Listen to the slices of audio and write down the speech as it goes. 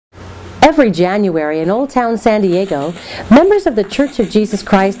Every January in Old Town San Diego, members of the Church of Jesus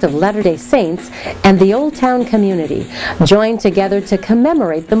Christ of Latter-day Saints and the Old Town community join together to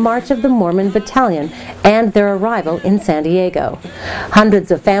commemorate the March of the Mormon Battalion and their arrival in San Diego.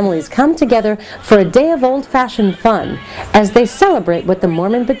 Hundreds of families come together for a day of old-fashioned fun as they celebrate what the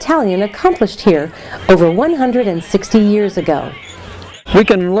Mormon Battalion accomplished here over 160 years ago. We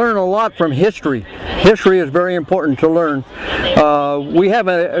can learn a lot from history. History is very important to learn. We have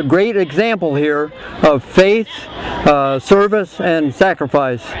a great example here of faith, service, and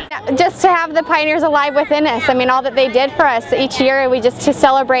sacrifice. Just to have the pioneers alive within us. I mean, all that they did for us each year, to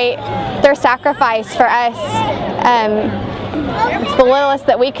celebrate their sacrifice for us. It's the littlest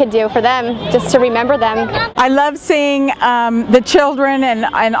that we could do for them, just to remember them. I love seeing the children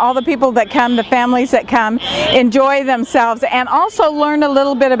and all the people that come, the families that come, enjoy themselves and also learn a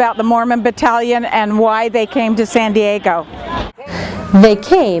little bit about the Mormon Battalion and why they came to San Diego. They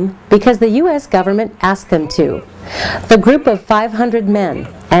came because the U.S. government asked them to. The group of 500 men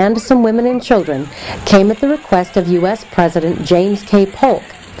and some women and children came at the request of U.S. President James K. Polk.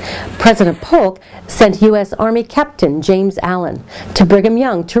 President Polk sent U.S. Army Captain James Allen to Brigham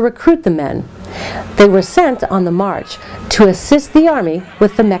Young to recruit the men. They were sent on the march to assist the Army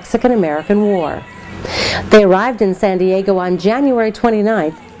with the Mexican-American War. They arrived in San Diego on January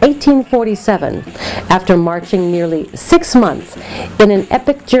 29, 1847, after marching nearly 6 months in an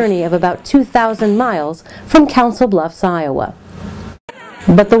epic journey of about 2,000 miles from Council Bluffs, Iowa.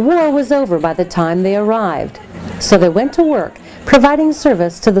 But the war was over by the time they arrived, so they went to work providing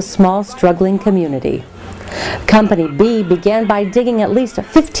service to the small, struggling community. Company B began by digging at least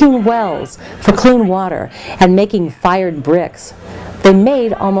 15 wells for clean water and making fired bricks. They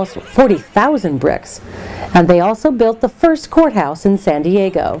made almost 40,000 bricks, and they also built the first courthouse in San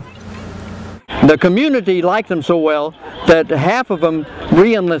Diego. The community liked them so well that half of them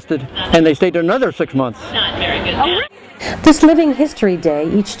re-enlisted, and they stayed another 6 months. This Living History Day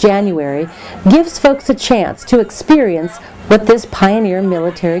each January gives folks a chance to experience what this pioneer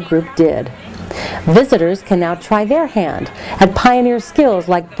military group did. Visitors can now try their hand at pioneer skills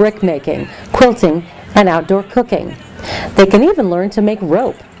like brick making, quilting, and outdoor cooking. They can even learn to make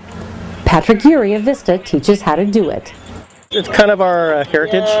rope. Patrick Urey of Vista teaches how to do it. It's kind of our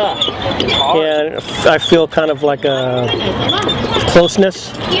heritage, and I feel kind of like a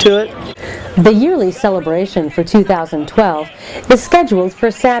closeness to it. The yearly celebration for 2012 is scheduled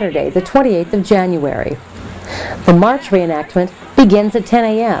for Saturday, the 28th of January. The March reenactment begins at 10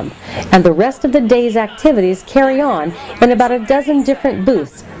 a.m., and the rest of the day's activities carry on in about a dozen different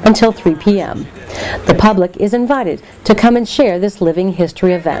booths until 3 p.m. The public is invited to come and share this living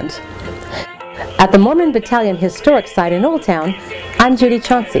history event. At the Mormon Battalion Historic Site in Old Town, I'm Judy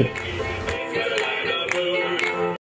Chauncey.